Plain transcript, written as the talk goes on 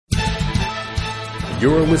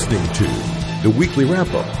You're listening to the Weekly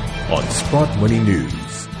Wrap-Up on Sprott Money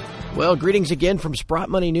News. Well, greetings again from Sprott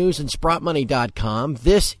Money News and SprottMoney.com.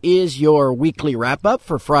 This is your weekly wrap-up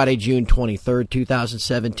for Friday, June 23rd,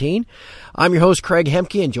 2017. I'm your host, Craig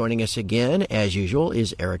Hemke, and joining us again, as usual,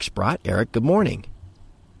 is Eric Sprott. Eric, good morning.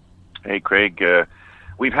 Hey, Craig.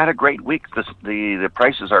 We've had a great week. The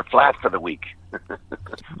prices are flat for the week.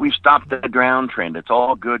 We've stopped the downtrend. It's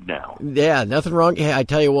all good now. Yeah, nothing wrong. Hey, I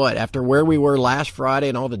tell you what, after where we were last Friday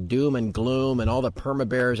and all the doom and gloom and all the perma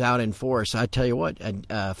bears out in force, I tell you what,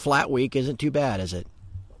 a flat week isn't too bad, is it?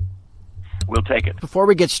 We'll take it. Before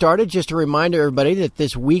we get started, just a reminder, everybody, that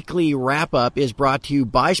this weekly wrap-up is brought to you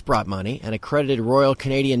by Sprott Money, an accredited Royal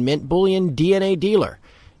Canadian Mint Bullion DNA dealer.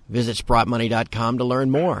 Visit SprottMoney.com to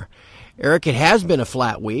learn more. Eric, it has been a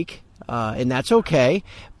flat week. And that's okay.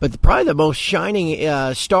 But probably the most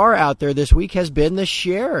shining star out there this week has been the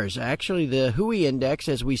shares. Actually, the Hui index,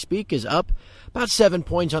 as we speak, is up about 7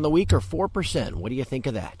 points on the week, or 4%. What do you think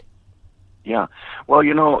of that? Yeah. Well,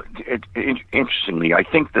 interestingly, I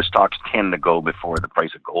think the stocks tend to go before the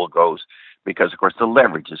price of gold goes because, of course, the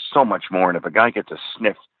leverage is so much more. And if a guy gets a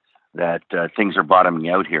sniff that things are bottoming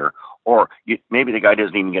out here, or maybe the guy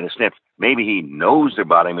doesn't even get a sniff. Maybe he knows they're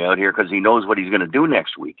bottoming out here because he knows what he's going to do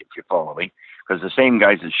next week, if you follow me. Because the same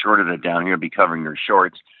guys that shorted it down here be covering their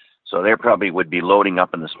shorts. So they probably would be loading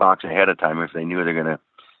up in the stocks ahead of time if they knew they're going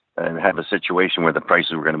to have a situation where the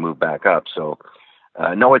prices were going to move back up. So,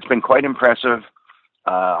 no, it's been quite impressive.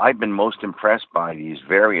 I've been most impressed by these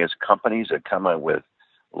various companies that come out with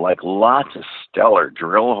like lots of stellar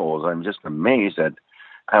drill holes. I'm just amazed at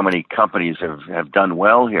how many companies have done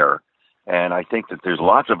well here. And I think that there's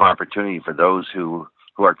lots of opportunity for those who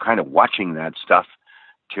are kind of watching that stuff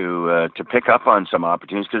to pick up on some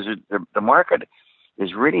opportunities, because the market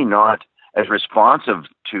is really not as responsive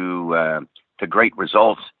to great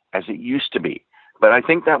results as it used to be. But I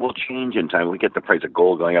think that will change in time. We get the price of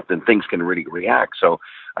gold going up, then things can really react. So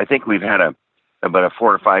I think we've had about a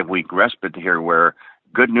 4 or 5 week respite here where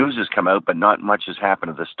good news has come out, but not much has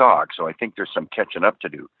happened to the stock. So I think there's some catching up to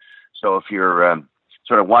do. So if you're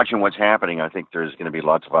sort of watching what's happening, I think there's going to be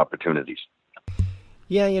lots of opportunities.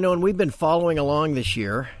 Yeah, and we've been following along this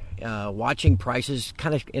year, watching prices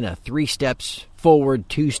kind of in a 3 steps forward,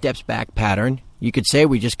 2 steps back pattern. You could say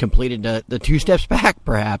we just completed the 2 steps back,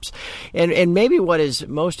 perhaps. And maybe what is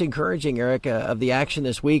most encouraging, Eric, of the action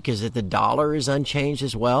this week is that the dollar is unchanged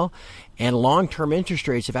as well, and long-term interest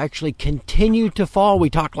rates have actually continued to fall. We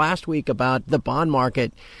talked last week about the bond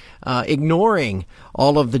market ignoring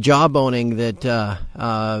all of the jawboning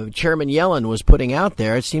that Chairman Yellen was putting out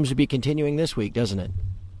there. It seems to be continuing this week, doesn't it?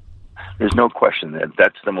 There's no question that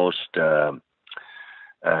that's the most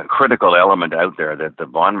critical element out there, that the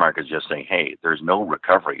bond market is just saying, hey, there's no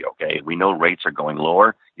recovery, okay? We know rates are going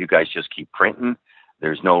lower. You guys just keep printing.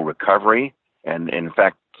 There's no recovery. And in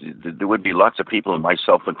fact, there would be lots of people, and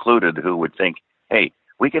myself included, who would think, hey,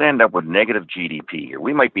 we could end up with negative GDP here.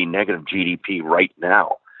 We might be negative GDP right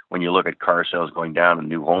now when you look at car sales going down and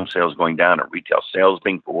new home sales going down and retail sales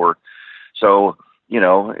being poor. So,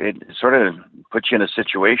 it sort of puts you in a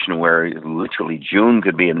situation where literally June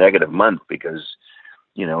could be a negative month because,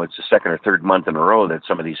 it's the second or third month in a row that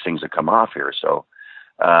some of these things have come off here. So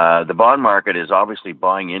the bond market is obviously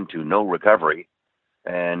buying into no recovery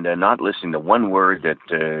and not listening to one word that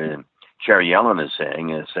Chair Yellen is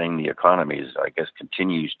saying the economy is, I guess,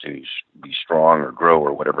 continues to be strong or grow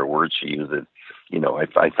or whatever word she used that,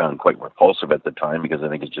 I found quite repulsive at the time because I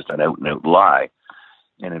think it's just an out-and-out lie.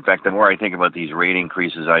 And in fact, the more I think about these rate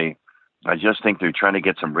increases, I just think they're trying to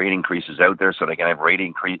get some rate increases out there so they can have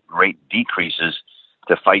rate decreases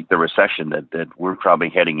to fight the recession that we're probably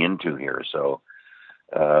heading into here. So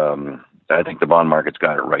I think the bond market's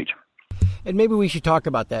got it right. And maybe we should talk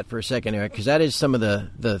about that for a second, Eric, because that is some of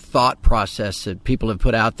the thought process that people have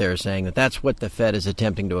put out there, saying that that's what the Fed is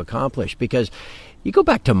attempting to accomplish. Because you go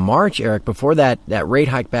back to March, Eric, before that rate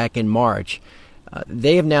hike back in March,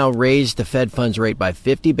 they have now raised the Fed funds rate by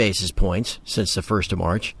 50 basis points since the 1st of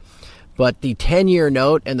March. But the 10-year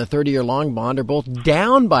note and the 30-year long bond are both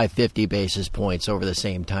down by 50 basis points over the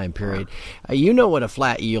same time period. You know what a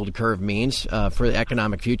flat yield curve means for the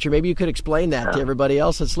economic future. Maybe you could explain that to everybody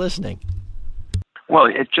else that's listening. Well,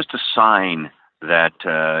 it's just a sign that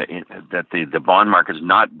the bond market is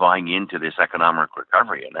not buying into this economic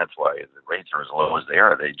recovery, and that's why the rates are as low as they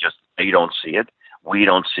are. They don't see it. We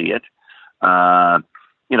don't see it.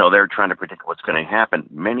 They're trying to predict what's going to happen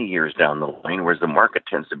many years down the line, whereas the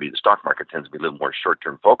stock market tends to be a little more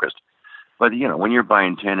short-term focused. But, when you're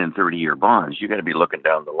buying 10 and 30-year bonds, you got to be looking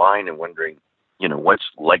down the line and wondering, what's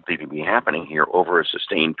likely to be happening here over a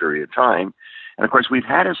sustained period of time. And, of course, we've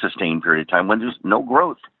had a sustained period of time when there's no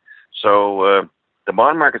growth. So the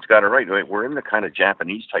bond market's got it right. We're in the kind of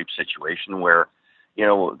Japanese-type situation where,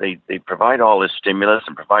 they provide all this stimulus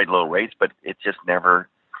and provide low rates, but it just never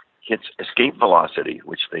hits escape velocity,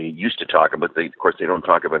 which they used to talk about. Of course, they don't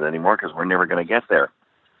talk about it anymore because we're never going to get there.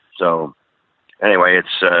 So anyway,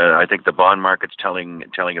 I think the bond market's telling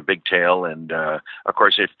a big tale, and of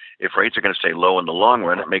course, if rates are going to stay low in the long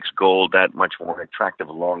run, it makes gold that much more attractive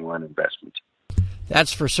a long run investment.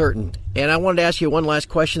 That's for certain. And I wanted to ask you one last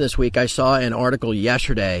question this week. I saw an article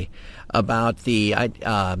yesterday about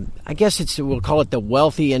I guess we'll call it the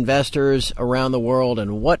wealthy investors around the world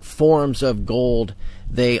and what forms of gold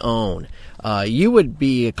they own. You would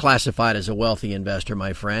be classified as a wealthy investor,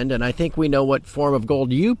 my friend, and I think we know what form of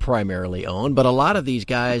gold you primarily own, but a lot of these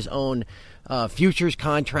guys own futures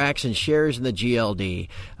contracts and shares in the GLD.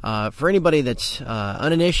 For anybody that's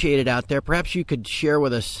uninitiated out there, perhaps you could share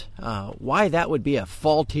with us why that would be a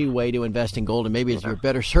faulty way to invest in gold, and maybe you're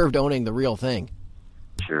better served owning the real thing.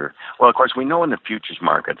 Sure. Well, of course, we know in the futures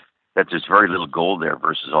market that there's very little gold there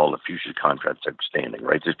versus all the futures contracts outstanding,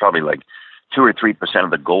 right? There's probably like 2 or 3%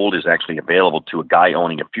 of the gold is actually available to a guy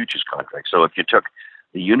owning a futures contract. So if you took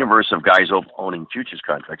the universe of guys owning futures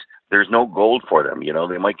contracts, there's no gold for them.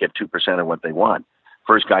 They might get 2% of what they want.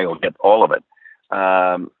 First guy will get all of it.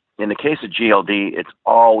 In the case of GLD, it's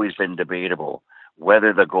always been debatable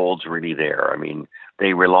whether the gold's really there. I mean,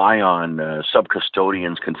 they rely on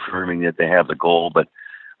sub-custodians confirming that they have the gold, but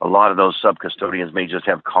a lot of those sub-custodians may just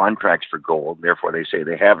have contracts for gold. Therefore, they say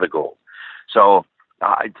they have the gold. So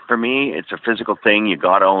for me, it's a physical thing. You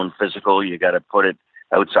got to own physical. You got to put it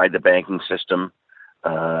outside the banking system.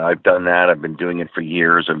 I've done that. I've been doing it for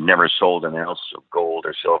years. I've never sold an ounce of gold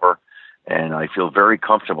or silver, and I feel very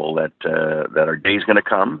comfortable that our day's going to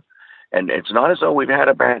come. And it's not as though we've had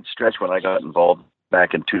a bad stretch. When I got involved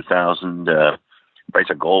back in 2000, price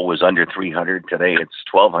of gold was under 300. Today it's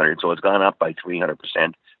 1,200, so it's gone up by 300%,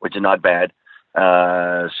 which is not bad.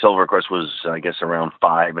 Silver, of course, was I guess around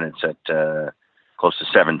 5, and it's at close to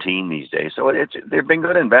 17 these days. So they've been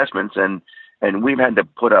good investments, and we've had to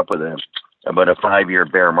put up with about a 5-year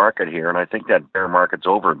bear market here, and I think that bear market's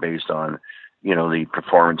over based on the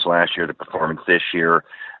performance last year, the performance this year,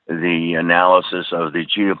 the analysis of the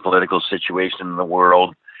geopolitical situation in the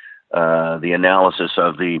world, the analysis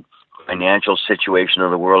of the financial situation of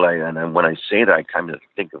the world. And when I say that, I kind of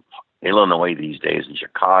think of Illinois these days and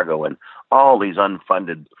Chicago and all these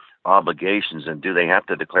unfunded obligations, and do they have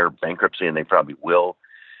to declare bankruptcy? And they probably will.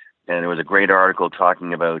 And there was a great article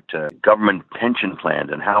talking about government pension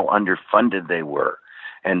plans and how underfunded they were,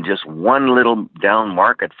 and just one little down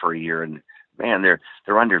market for a year, and man, their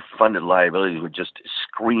underfunded liabilities would just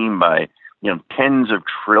scream by tens of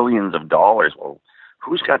trillions of dollars. Well,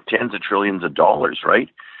 who's got tens of trillions of dollars, right?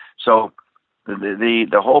 So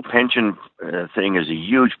the whole pension thing is a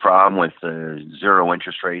huge problem with zero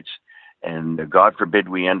interest rates, and God forbid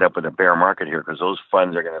we end up with a bear market here, because those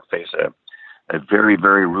funds are going to face a very,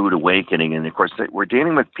 very rude awakening. And of course, we're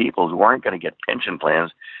dealing with people who aren't going to get pension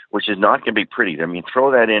plans, which is not going to be pretty. I mean,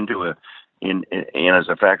 throw that into as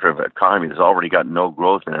a factor of economy that's already got no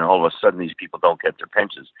growth, and then all of a sudden these people don't get their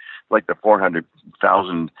pensions. Like the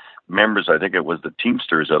 400,000 members, I think it was the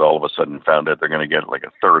Teamsters that all of a sudden found out they're going to get like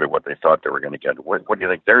a third of what they thought they were going to get. What do you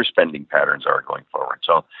think their spending patterns are going forward?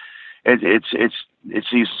 So it's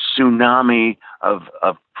these tsunami of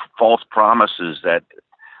false promises that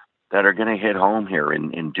are going to hit home here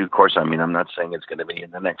in due course. I mean, I'm not saying it's going to be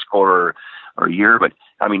in the next quarter or year, but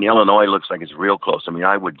I mean, Illinois looks like it's real close. I mean,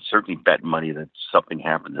 I would certainly bet money that something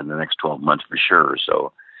happens in the next 12 months for sure.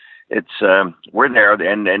 So it's we're there,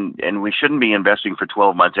 and we shouldn't be investing for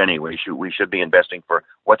 12 months anyway. We should be investing for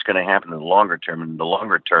what's going to happen in the longer term. And in the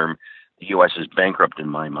longer term, the U.S. is bankrupt in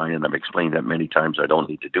my mind, and I've explained that many times. I don't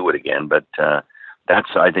need to do it again, but that's,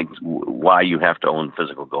 I think, why you have to own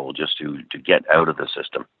physical gold, just to get out of the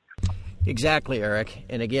system. Exactly, Eric.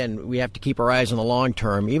 And again, we have to keep our eyes on the long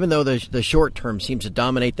term. Even though the short term seems to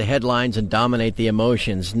dominate the headlines and dominate the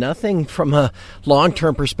emotions, nothing from a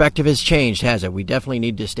long-term perspective has changed, has it? We definitely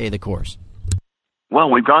need to stay the course.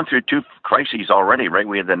 Well, we've gone through 2 crises already, right?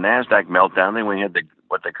 We had the NASDAQ meltdown, then we had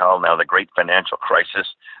what they call now the Great Financial Crisis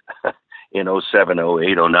in 07,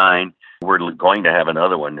 08, 09. We're going to have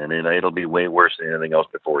another one, and it'll be way worse than anything else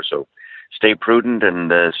before. So stay prudent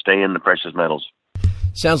and stay in the precious metals.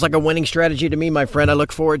 Sounds like a winning strategy to me, my friend. I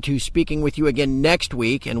look forward to speaking with you again next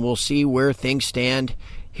week, and we'll see where things stand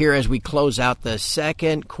here as we close out the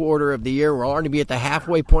second quarter of the year. We're already be at the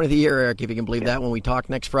halfway point of the year, Eric, if you can believe that, when we talk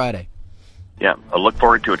next Friday. Yeah, I look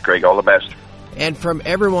forward to it, Craig. All the best. And from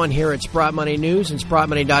everyone here at Sprott Money News and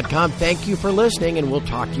SprottMoney.com, thank you for listening, and we'll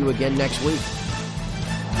talk to you again next week.